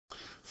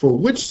For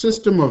which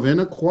system of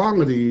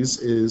inequalities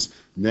is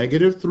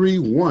 -3,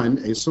 1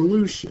 a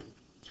solution?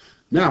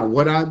 Now,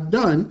 what I've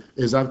done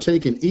is I've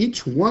taken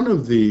each one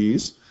of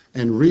these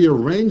and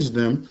rearranged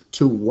them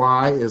to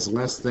y is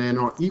less than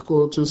or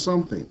equal to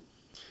something.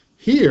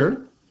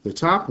 Here, the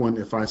top one,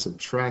 if I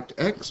subtract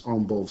x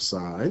on both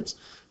sides,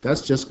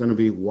 that's just going to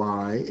be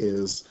y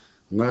is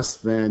less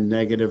than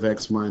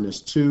 -x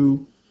minus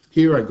 2.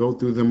 Here I go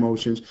through the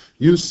motions.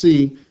 You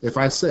see, if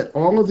I set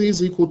all of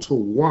these equal to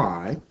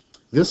y,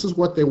 this is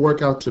what they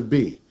work out to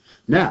be.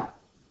 Now,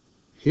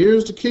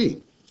 here's the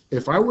key.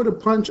 If I were to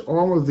punch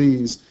all of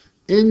these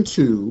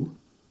into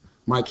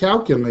my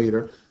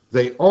calculator,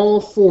 they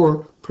all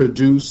four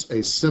produce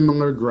a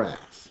similar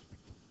graph.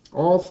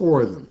 All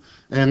four of them.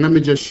 And let me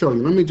just show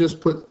you. Let me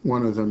just put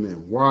one of them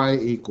in. Y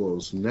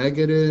equals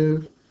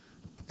 -x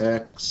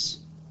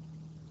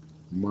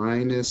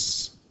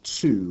minus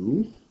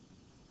 2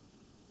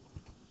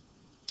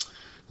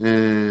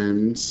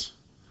 and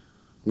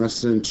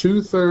less than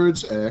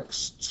 2/3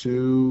 x,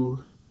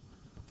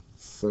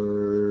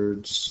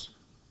 2/3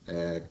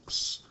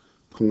 x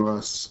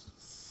plus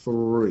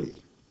 3.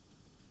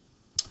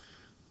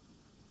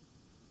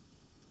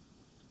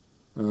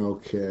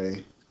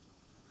 Okay.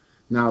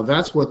 Now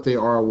that's what they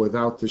are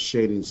without the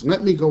shadings.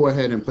 Let me go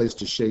ahead and place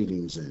the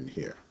shadings in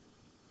here.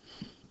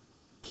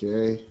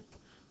 Okay.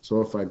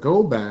 So if I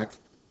go back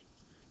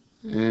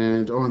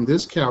and on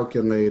this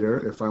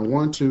calculator, if I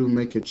want to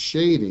make it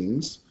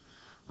shadings,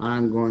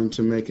 I'm going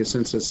to make it,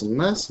 since it's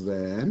less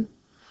than,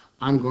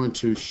 I'm going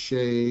to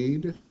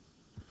shade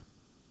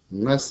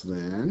less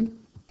than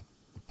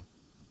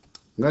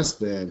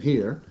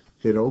here,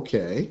 hit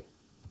OK.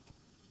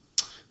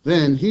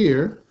 Then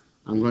here,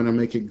 I'm going to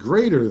make it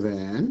greater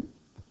than,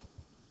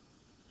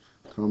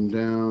 come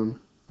down,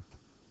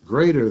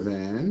 greater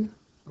than,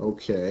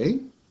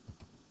 OK.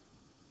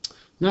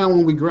 Now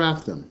when we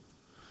graph them,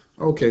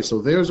 okay,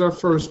 so there's our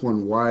first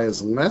one, y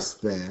is less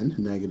than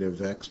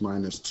 -x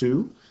minus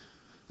 2.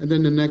 And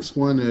then the next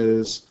one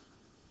is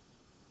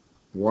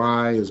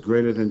y is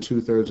greater than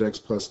 2/3 x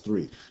plus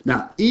 3.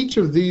 Now, each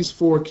of these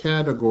four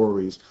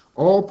categories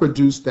all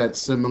produce that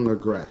similar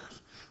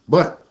graph.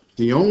 But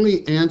the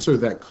only answer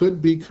that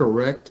could be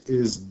correct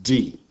is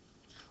D.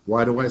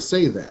 Why do I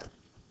say that?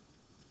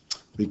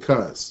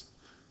 Because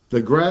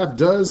the graph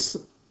does,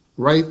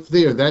 right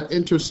there, that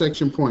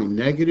intersection point,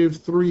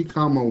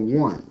 -3,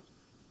 1,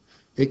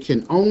 it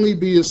can only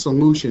be a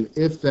solution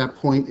if that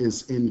point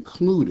is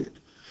included.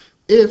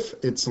 If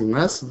it's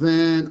less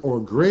than or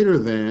greater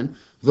than,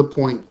 the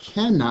point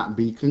cannot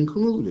be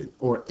concluded,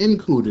 or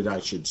included, I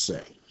should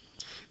say.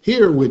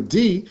 Here with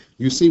D,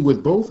 you see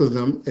with both of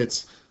them,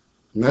 it's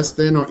less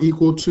than or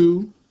equal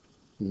to,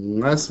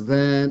 less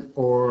than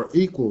or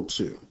equal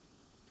to.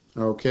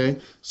 Okay,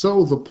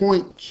 so the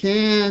point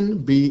can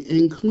be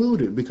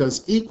included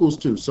because equals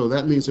to. So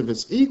that means if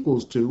it's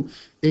equals to,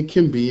 it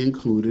can be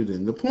included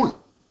in the point.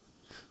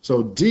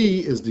 So D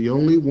is the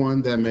only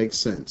one that makes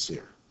sense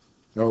here.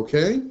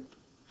 Okay,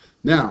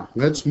 now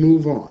let's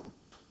move on.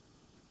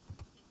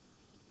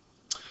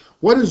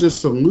 What is the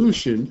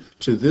solution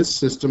to this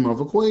system of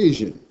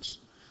equations?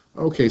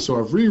 Okay, so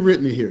I've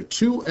rewritten it here.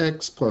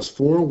 2x plus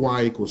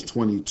 4y equals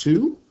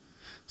 22.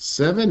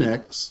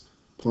 7x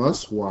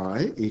plus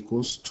y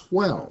equals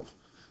 12.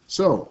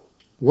 So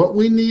what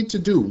we need to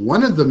do,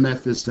 one of the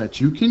methods that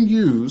you can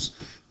use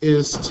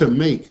is to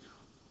make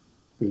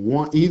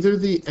either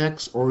the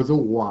x or the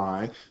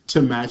y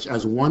to match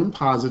as one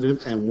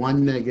positive and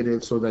one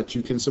negative so that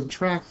you can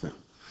subtract them.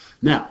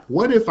 Now,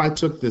 what if I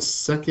took this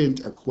second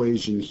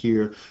equation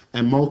here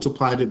and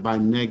multiplied it by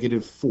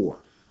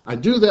 -4? I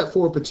do that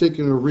for a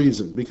particular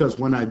reason, because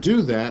when I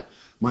do that,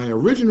 my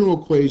original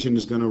equation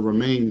is going to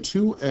remain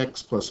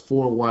 2x plus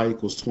 4y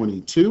equals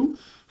 22.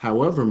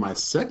 However, my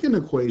second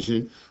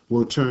equation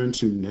will turn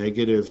to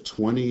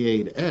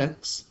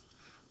 -28x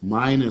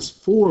minus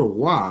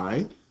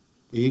 4y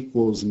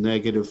equals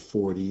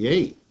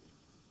 -48.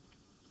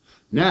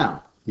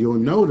 Now,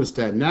 you'll notice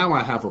that now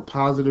I have a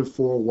positive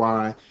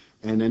 4y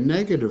and a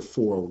negative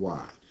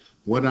 4y.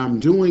 What I'm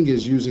doing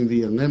is using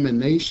the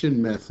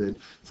elimination method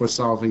for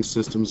solving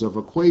systems of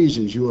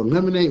equations. You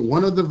eliminate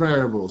one of the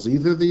variables,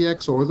 either the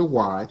x or the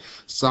y,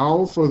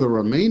 solve for the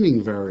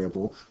remaining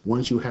variable.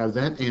 Once you have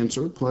that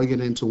answer, plug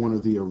it into one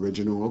of the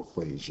original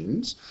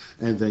equations,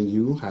 and then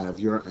you have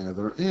your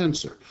other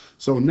answer.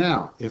 So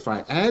now, if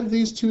I add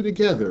these two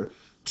together,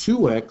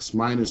 2x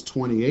minus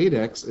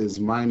 28x is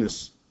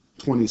minus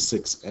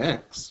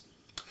 26x.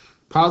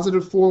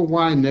 Positive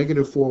 4y,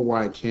 negative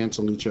 4y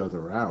cancel each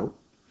other out.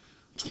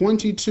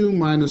 22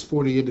 minus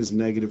 48 is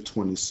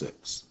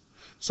 -26.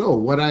 So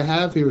what I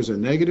have here is a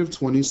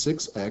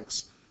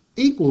 -26x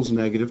equals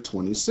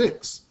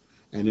 -26.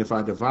 And if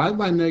I divide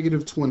by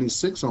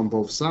 -26 on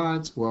both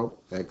sides, well,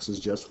 x is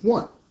just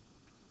 1.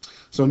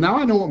 So now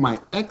I know what my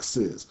x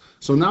is.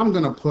 So now I'm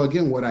going to plug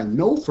in what I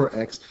know for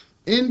x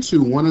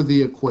into one of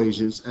the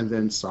equations and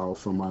then solve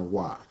for my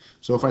y.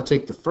 So if I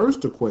take the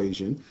first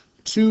equation,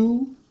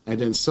 2, and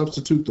then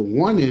substitute the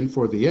 1 in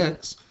for the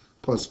x,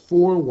 plus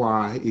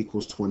 4y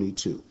equals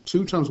 22.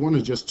 2 times 1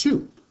 is just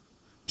 2.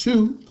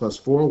 2 plus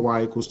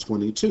 4y equals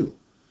 22.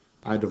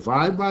 I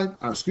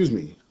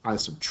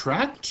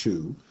subtract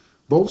 2,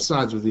 both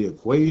sides of the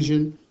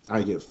equation.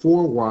 I get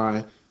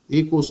 4y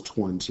equals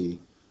 20.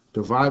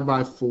 Divide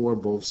by 4,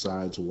 both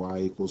sides, y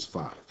equals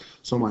 5.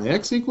 So my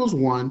x equals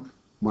 1,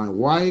 my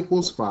y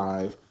equals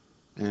 5,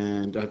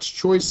 and that's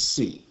choice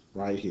C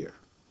right here.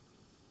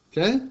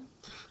 Okay?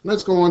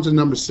 Let's go on to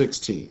number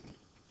 16.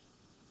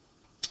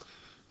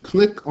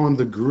 Click on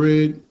the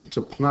grid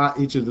to plot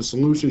each of the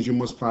solutions. You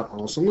must plot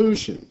all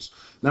solutions.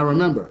 Now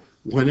remember,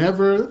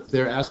 whenever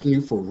they're asking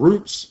you for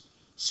roots,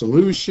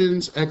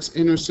 solutions,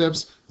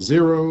 x-intercepts,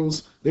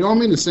 zeros, they all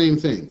mean the same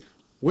thing.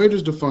 Where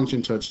does the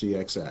function touch the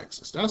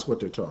x-axis? That's what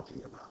they're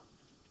talking about.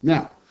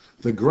 Now,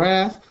 the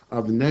graph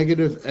of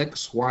negative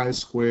xy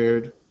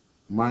squared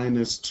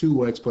minus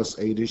 2x plus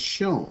 8 is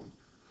shown.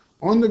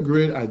 On the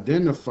grid,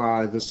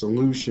 identify the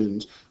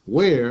solutions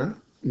where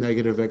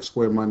negative x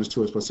squared minus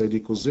 2x plus 8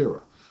 equals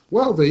 0.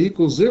 Well, they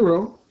equal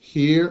 0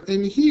 here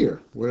and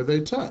here, where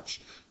they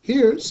touch.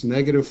 Here's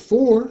negative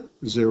 4,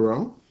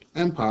 0,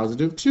 and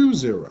positive 2,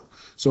 0.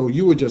 So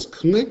you would just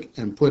click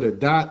and put a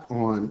dot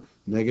on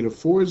negative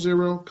 4,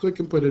 0, click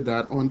and put a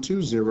dot on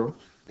 2, 0,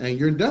 and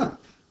you're done.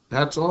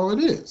 That's all it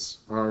is.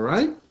 All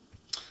right?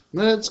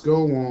 Let's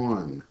go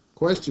on.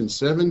 Question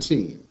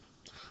 17.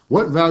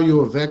 What value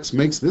of x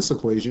makes this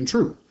equation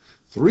true?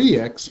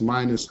 3x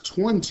minus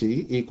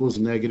 20 equals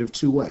negative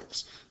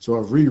 2x. So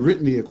I've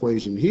rewritten the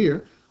equation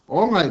here.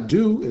 All I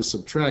do is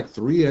subtract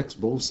 3x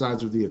both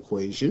sides of the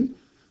equation.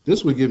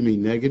 This would give me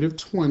negative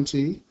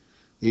 20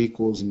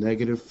 equals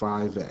negative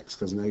 5x,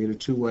 because negative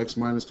 2x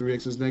minus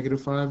 3x is negative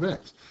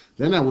 5x.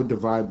 Then I would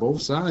divide both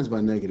sides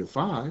by negative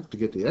 5 to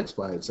get the x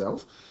by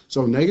itself.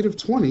 So negative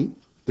 20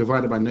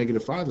 divided by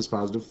negative 5 is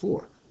positive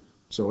 4.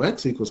 So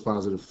x equals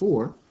positive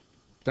 4.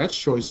 That's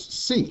choice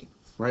C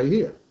right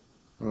here.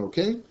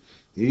 Okay?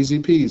 Easy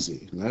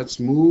peasy. Let's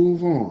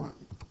move on.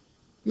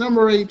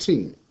 Number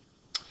 18.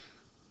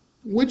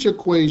 Which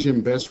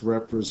equation best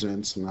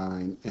represents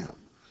line M?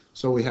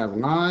 So we have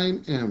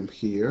line M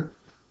here.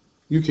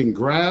 You can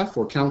graph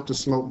or count the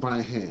slope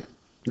by hand.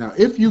 Now,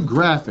 if you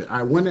graph it,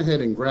 I went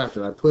ahead and graphed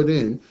it. I put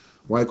in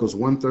y equals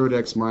 1/3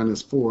 x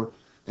minus 4,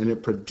 and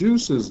it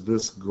produces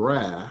this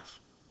graph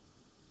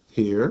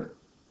here.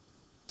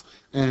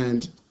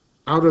 And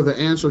out of the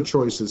answer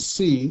choices,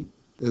 C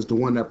is the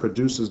one that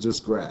produces this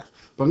graph.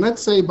 But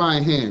let's say by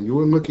hand, you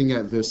were looking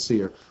at this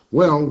here.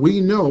 Well,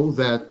 we know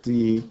that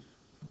the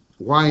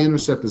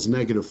y-intercept is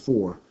negative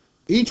 4.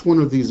 Each one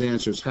of these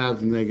answers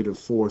have negative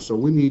 4, so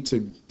we need to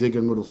dig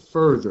a little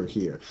further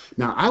here.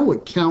 Now, I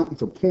would count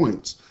the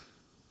points.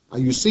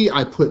 You see,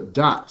 I put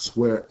dots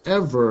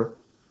wherever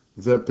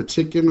the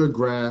particular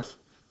graph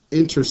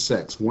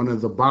intersects one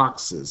of the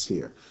boxes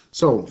here.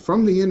 So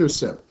from the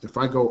intercept, if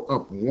I go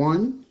up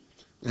 1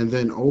 and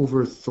then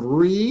over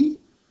 3,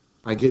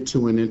 I get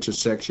to an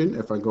intersection.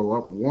 If I go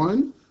up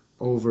 1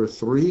 over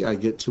 3, I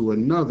get to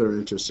another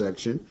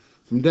intersection.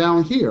 From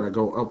down here, I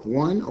go up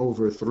 1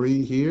 over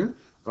 3 here,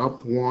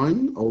 up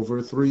 1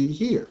 over 3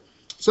 here.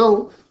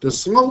 So the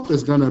slope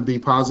is going to be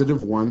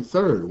positive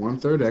 1/3,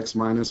 1/3 x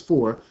minus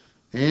 4.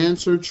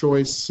 Answer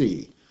choice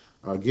C.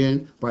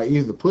 Again, by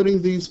either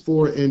putting these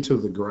 4 into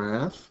the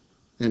graph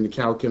in the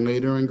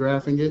calculator and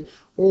graphing it,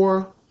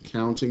 or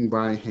counting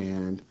by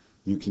hand,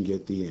 you can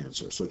get the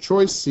answer. So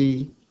choice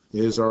C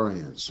is our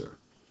answer.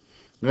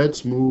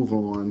 Let's move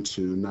on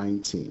to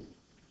 19.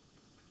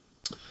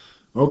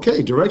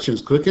 Okay,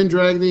 directions. Click and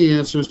drag the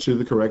answers to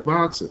the correct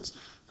boxes.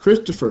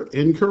 Christopher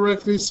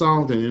incorrectly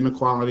solved an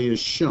inequality is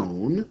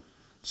shown.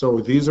 So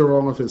these are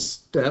all of his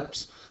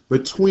steps.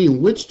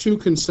 Between which two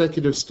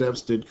consecutive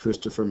steps did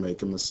Christopher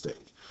make a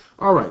mistake?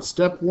 All right,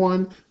 step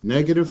 1,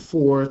 negative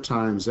 4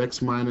 times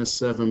x minus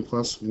 7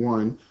 plus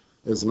 1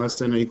 is less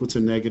than or equal to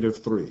negative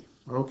 3.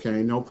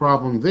 Okay, no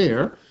problem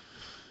there.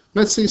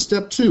 Let's see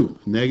step 2.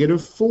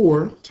 Negative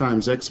 4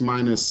 times x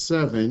minus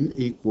 7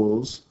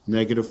 equals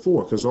negative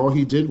 4, because all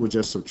he did was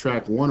just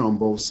subtract 1 on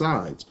both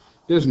sides.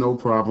 There's no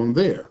problem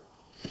there.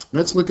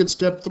 Let's look at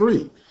step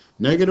 3.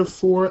 Negative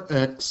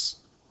 4x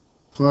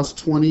plus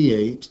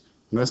 28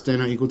 less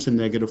than or equal to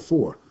negative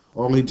 4.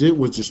 All he did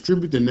was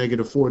distribute the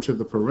negative 4 to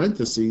the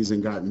parentheses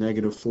and got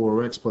negative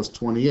 4x plus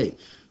 28.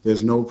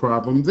 There's no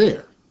problem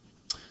there.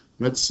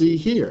 Let's see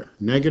here.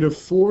 Negative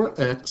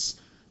 4x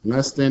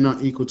less than or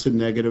equal to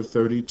negative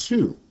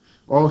 32.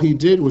 All he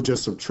did was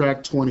just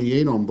subtract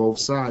 28 on both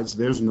sides.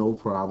 There's no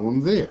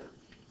problem there.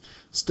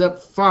 Step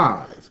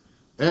 5,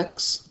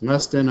 x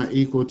less than or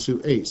equal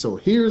to 8. So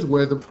here's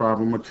where the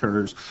problem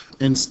occurs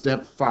in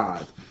step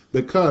 5,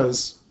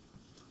 because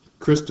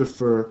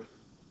Christopher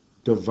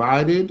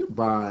divided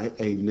by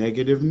a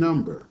negative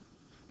number.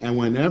 And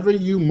whenever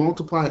you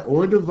multiply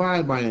or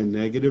divide by a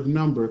negative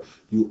number,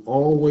 you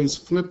always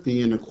flip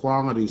the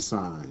inequality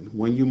sign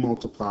when you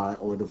multiply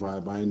or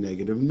divide by a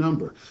negative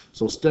number.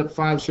 So step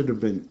 5 should have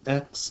been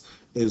x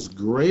is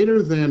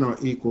greater than or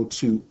equal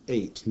to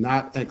 8,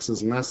 not x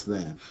is less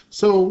than.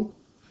 So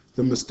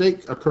the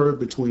mistake occurred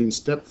between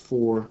step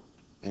 4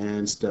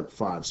 and step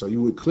 5. So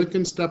you would click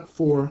in step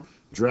 4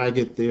 drag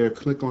it there,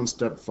 click on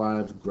step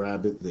 5,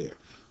 grab it there.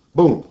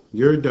 Boom,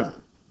 you're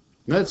done.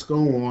 Let's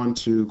go on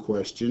to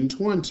question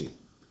 20.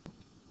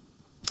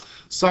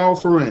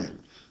 Solve for n.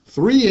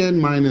 3n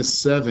minus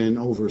 7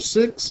 over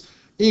 6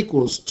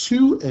 equals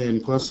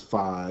 2n plus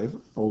 5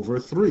 over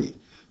 3.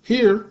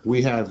 Here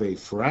we have a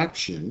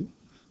fraction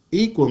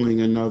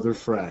equaling another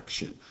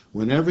fraction.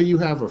 Whenever you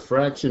have a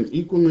fraction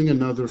equaling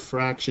another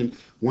fraction,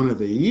 one of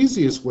the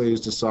easiest ways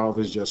to solve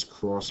is just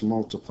cross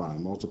multiply.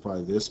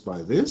 Multiply this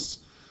by this,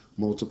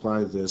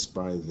 multiply this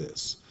by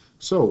this.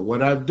 So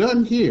what I've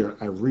done here,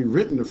 I've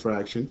rewritten the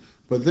fraction,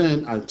 but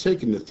then I've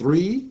taken the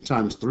 3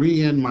 times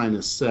 3n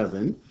minus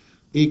 7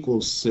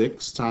 equals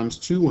 6 times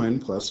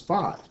 2n plus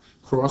 5.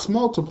 Cross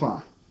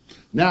multiply.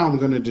 Now I'm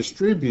going to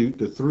distribute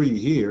the 3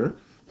 here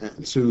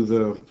to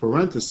the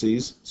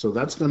parentheses, so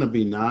that's going to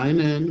be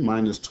 9n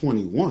minus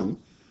 21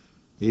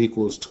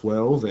 equals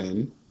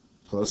 12n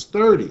plus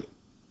 30.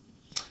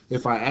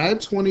 If I add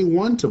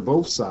 21 to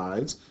both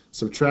sides,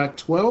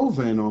 subtract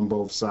 12n on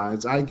both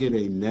sides, I get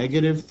a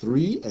negative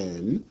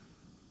 3n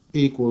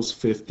equals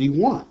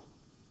 51.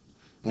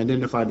 And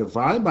then if I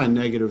divide by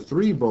negative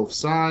 3 both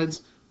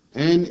sides,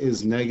 n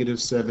is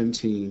negative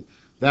 17.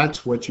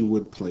 That's what you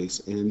would place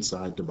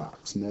inside the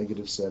box,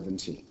 negative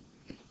 17.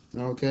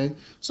 Okay,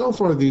 so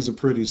far these are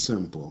pretty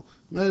simple.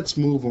 Let's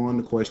move on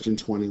to question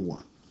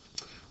 21.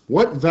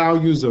 What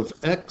values of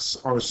x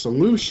are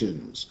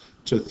solutions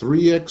to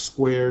 3x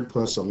squared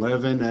plus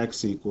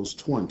 11x equals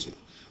 20?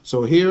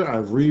 So here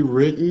I've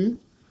rewritten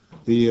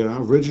the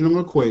original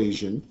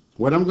equation.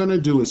 What I'm going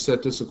to do is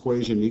set this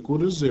equation equal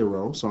to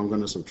 0, so I'm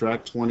going to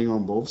subtract 20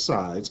 on both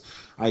sides.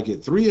 I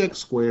get 3x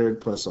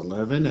squared plus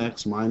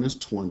 11x minus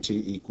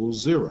 20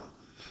 equals 0.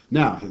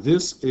 Now,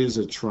 this is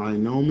a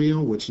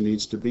trinomial which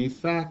needs to be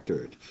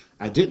factored.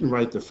 I didn't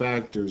write the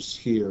factors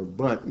here,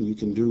 but you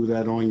can do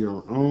that on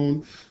your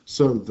own.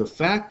 So the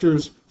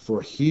factors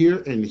for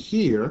here and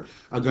here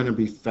are going to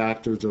be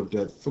factors of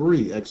that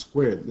 3x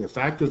squared. The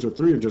factors of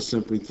 3 are just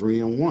simply 3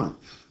 and 1.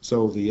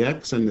 So the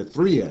x and the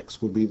 3x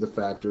would be the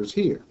factors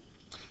here.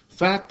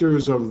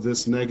 Factors of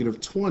this negative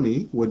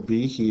 20 would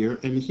be here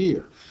and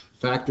here.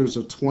 Factors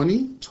of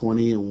 20,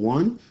 20 and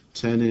 1,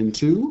 10 and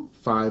 2,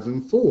 5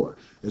 and 4.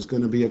 Is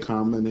going to be a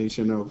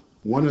combination of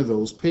one of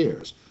those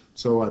pairs.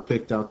 So I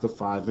picked out the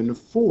 5 and the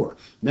 4.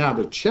 Now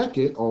to check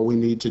it, all we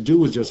need to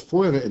do is just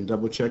FOIL it and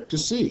double check to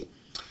see.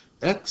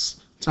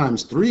 X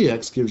times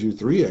 3x gives you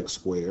 3x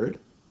squared.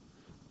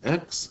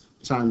 X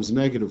times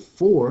negative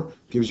 4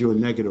 gives you a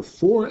negative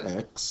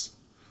 4x.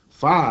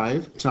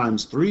 5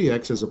 times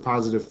 3x is a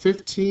positive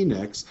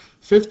 15x.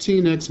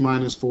 15x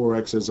minus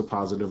 4x is a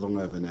positive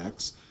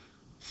 11x.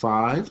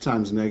 5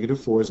 times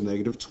negative 4 is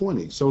negative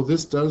 20. So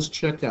this does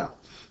check out.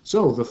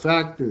 So the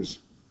factors,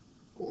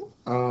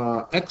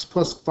 x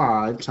plus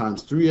 5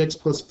 times 3x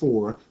plus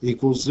 4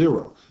 equals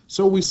 0.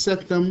 So we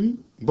set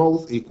them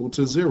both equal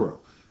to 0.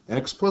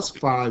 X plus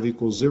 5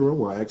 equals 0,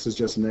 while x is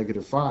just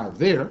negative 5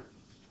 there.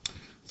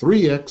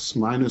 3x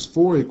minus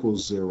 4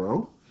 equals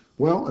 0.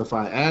 Well, if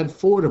I add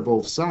 4 to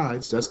both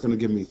sides, that's going to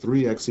give me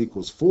 3x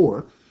equals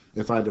 4.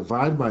 If I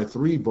divide by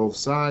 3 both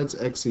sides,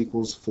 x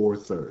equals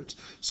 4/3.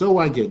 So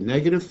I get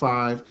negative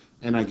 5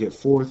 and I get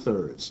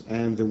 4/3.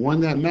 And the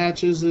one that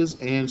matches is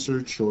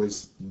answer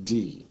choice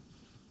D.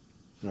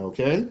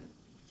 Okay?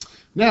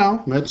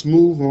 Now, let's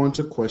move on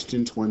to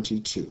question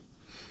 22.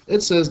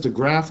 It says the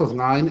graph of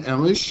line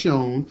L is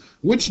shown.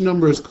 Which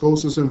number is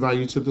closest in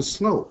value to the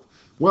slope?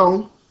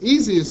 Well,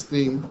 easiest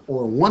thing,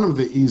 or one of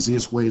the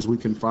easiest ways we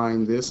can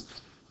find this,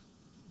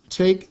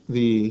 take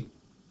the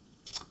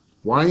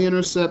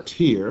y-intercept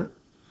here,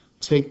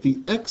 take the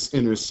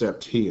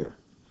x-intercept here,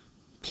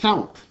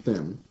 count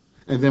them,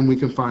 and then we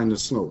can find the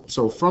slope.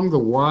 So from the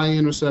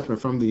y-intercept and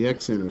from the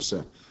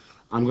x-intercept,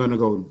 I'm going to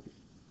go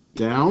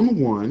down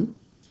 1,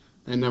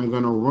 and I'm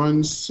going to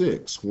run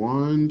 6.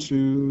 1,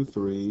 2,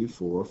 3,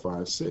 4,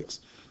 5, 6.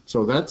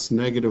 So that's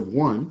negative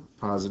 1,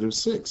 positive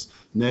 6.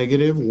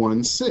 Negative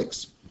 1,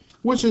 6,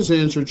 which is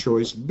answer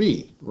choice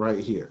B right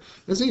here.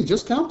 It's easy.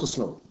 Just count the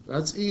slope.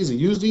 That's easy.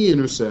 Use the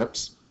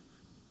intercepts.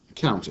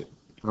 Count it.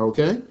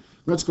 Okay?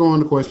 Let's go on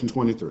to question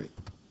 23.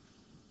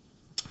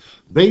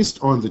 Based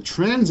on the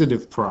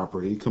transitive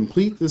property,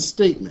 complete this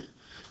statement.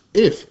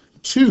 If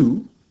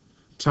 2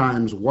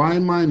 times y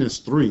minus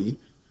 3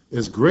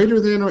 is greater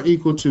than or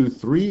equal to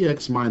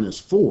 3x minus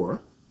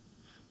 4,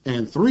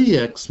 and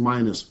 3x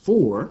minus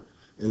 4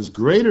 is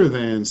greater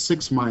than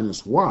 6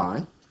 minus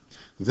y,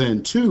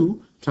 then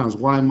 2 times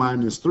y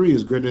minus 3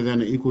 is greater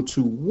than or equal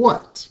to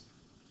what?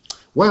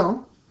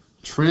 Well,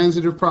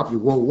 transitive property.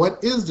 Well,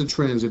 what is the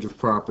transitive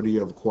property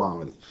of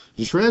equality?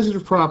 The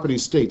transitive property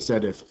states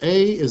that if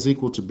A is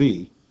equal to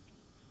B,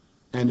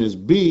 and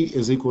if B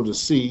is equal to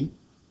C,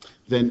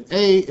 then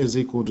A is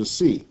equal to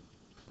C.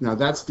 Now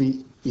that's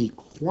the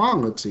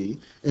equality.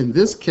 In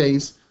this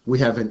case, we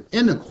have an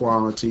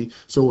inequality,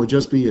 so it would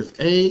just be if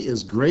A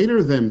is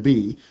greater than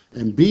B,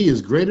 and B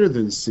is greater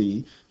than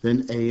C,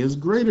 then A is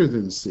greater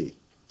than C.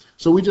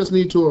 So we just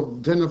need to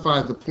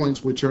identify the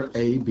points which are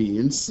A, B,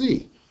 and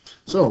C.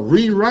 So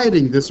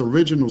rewriting this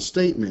original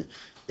statement,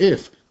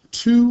 if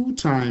 2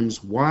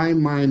 times y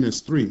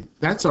minus 3,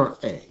 that's our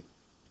A,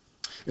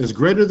 is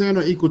greater than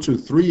or equal to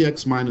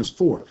 3x minus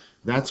 4.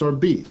 That's our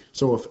B.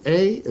 So if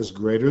A is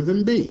greater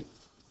than B,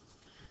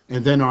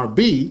 and then our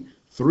B,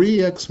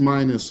 3x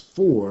minus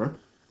 4,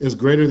 is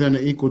greater than or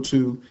equal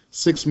to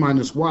 6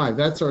 minus y,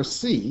 that's our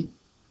C,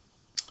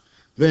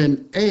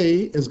 then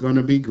A is going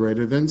to be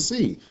greater than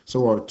C.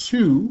 So our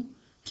 2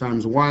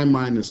 times y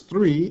minus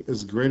 3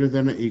 is greater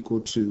than or equal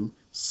to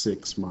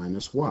 6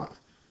 minus y.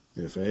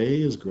 If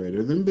A is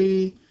greater than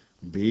B,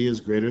 B is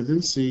greater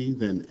than C,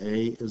 then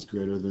A is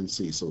greater than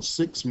C. So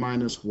 6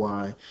 minus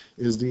y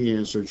is the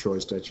answer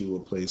choice that you will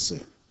place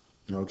in.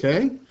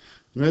 Okay?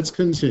 Let's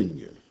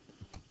continue.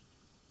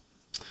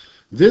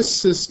 This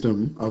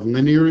system of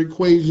linear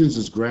equations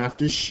is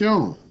graphed as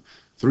shown.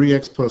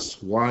 3x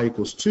plus y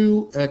equals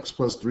 2, x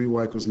plus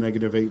 3y equals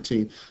negative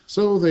 18.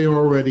 So they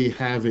already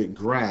have it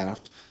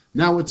graphed.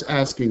 Now it's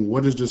asking,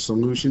 what is the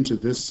solution to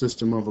this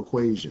system of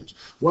equations?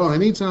 Well,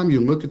 anytime you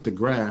look at the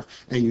graph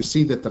and you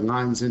see that the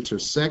lines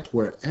intersect,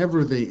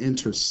 wherever they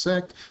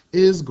intersect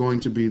is going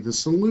to be the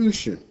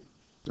solution.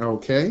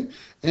 Okay?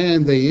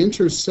 And they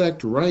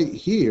intersect right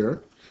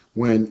here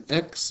when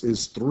x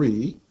is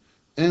 3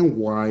 and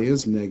y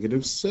is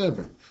negative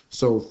 7.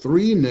 So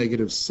 3,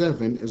 negative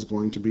 7 is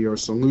going to be our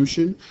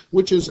solution,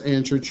 which is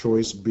answer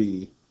choice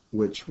B,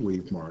 which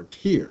we've marked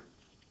here.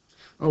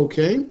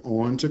 Okay,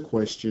 on to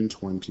question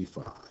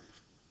 25.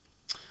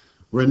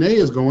 Renee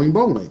is going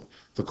bowling.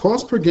 The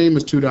cost per game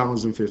is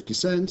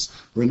 $2.50.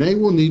 Renee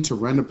will need to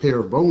rent a pair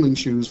of bowling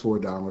shoes for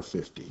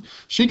 $1.50.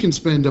 She can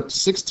spend up to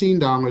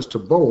 $16 to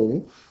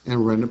bowl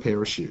and rent a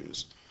pair of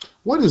shoes.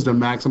 What is the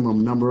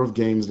maximum number of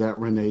games that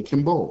Renee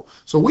can bowl?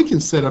 So we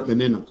can set up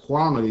an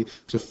inequality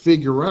to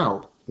figure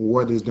out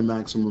what is the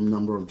maximum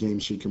number of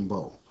games she can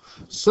bowl.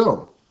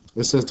 So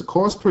it says the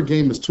cost per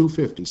game is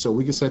 $2.50. So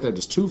we can set that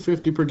as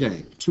 $2.50 per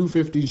game,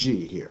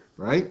 $2.50G here,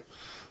 right?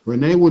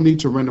 Renee will need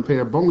to rent a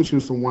pair of bowling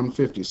shoes for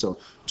 $1.50. So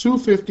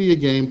 $2.50 a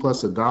game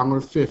plus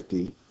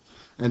 $1.50.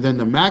 And then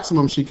the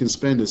maximum she can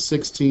spend is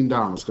 $16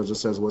 because it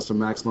says what's the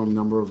maximum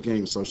number of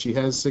games. So she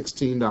has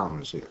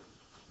 $16 here.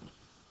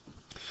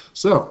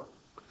 So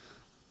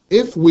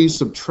if we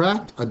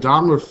subtract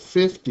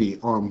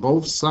 $1.50 on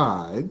both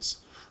sides,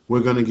 we're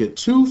going to get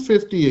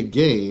 $2.50 a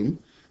game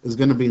is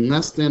going to be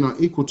less than or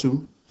equal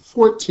to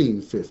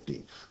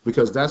 $14.50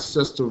 because that's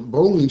just the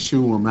bowling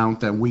shoe amount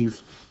that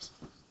we've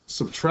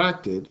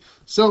subtracted.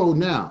 So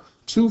now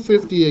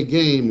 $2.50 a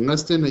game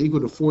less than or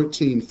equal to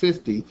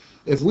 $14.50.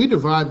 If we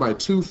divide by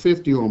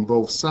 $2.50 on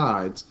both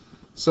sides,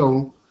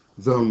 so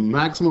the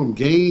maximum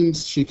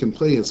games she can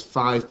play is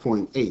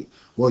 5.8.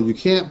 Well, you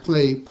can't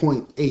play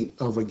 0.8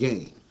 of a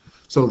game.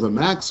 So the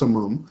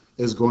maximum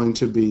is going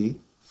to be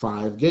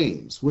 5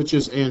 games, which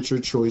is answer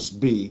choice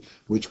B,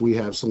 which we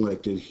have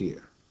selected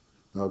here.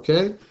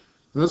 Okay?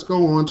 Let's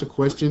go on to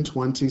question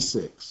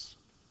 26.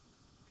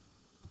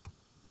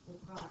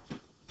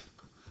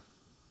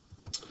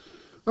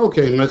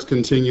 Okay, let's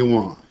continue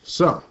on.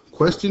 So,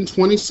 question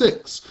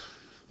 26.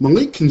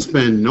 Malik can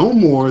spend no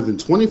more than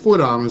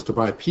 $24 to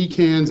buy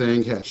pecans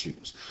and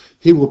cashews.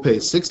 He will pay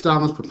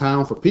 $6 per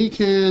pound for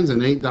pecans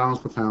and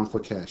 $8 per pound for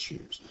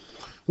cashews.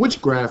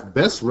 Which graph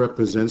best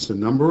represents the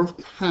number of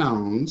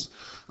pounds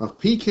of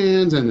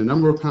pecans and the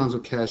number of pounds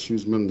of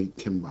cashews Malik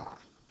can buy?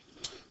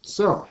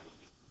 So,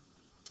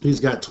 he's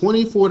got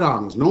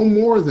 $24, no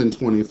more than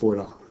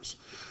 $24.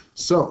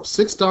 So,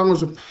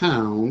 $6 a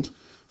pound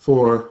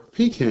for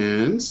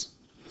pecans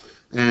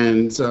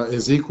and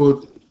is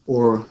equal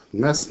or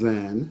less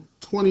than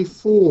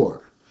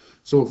 24.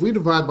 So if we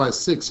divide by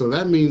 6, so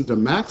that means the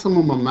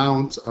maximum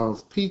amount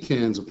of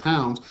pecans or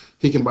pounds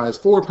he can buy is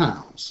 4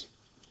 pounds.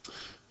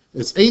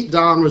 It's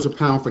 $8 a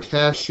pound for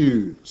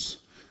cashews,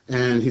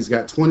 and he's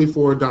got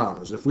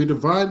 $24. If we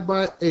divide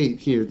by 8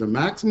 here, the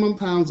maximum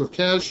pounds of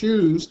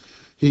cashews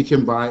he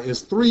can buy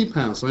is 3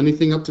 pounds. So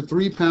anything up to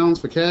 3 pounds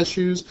for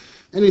cashews,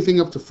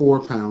 anything up to 4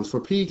 pounds for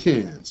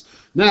pecans.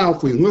 Now,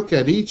 if we look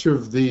at each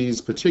of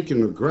these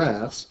particular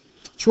graphs,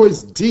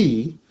 choice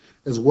D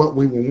is what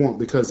we will want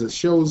because it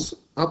shows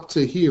up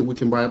to here we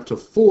can buy up to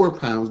 4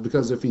 pounds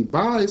because if he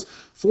buys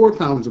 4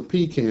 pounds of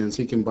pecans,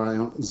 he can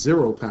buy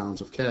 0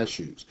 pounds of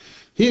cashews.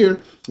 Here,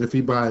 if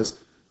he buys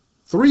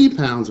 3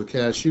 pounds of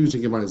cashews,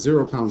 he can buy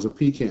 0 pounds of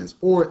pecans,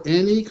 or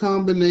any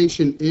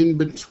combination in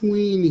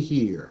between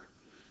here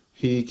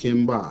he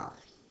can buy.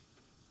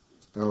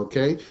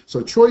 Okay,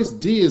 so choice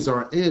D is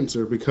our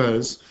answer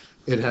because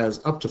it has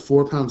up to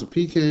 4 pounds of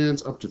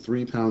pecans, up to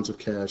 3 pounds of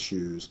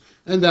cashews,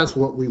 and that's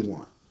what we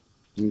want.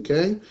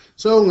 Okay,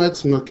 so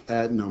let's look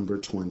at number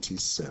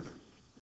 27.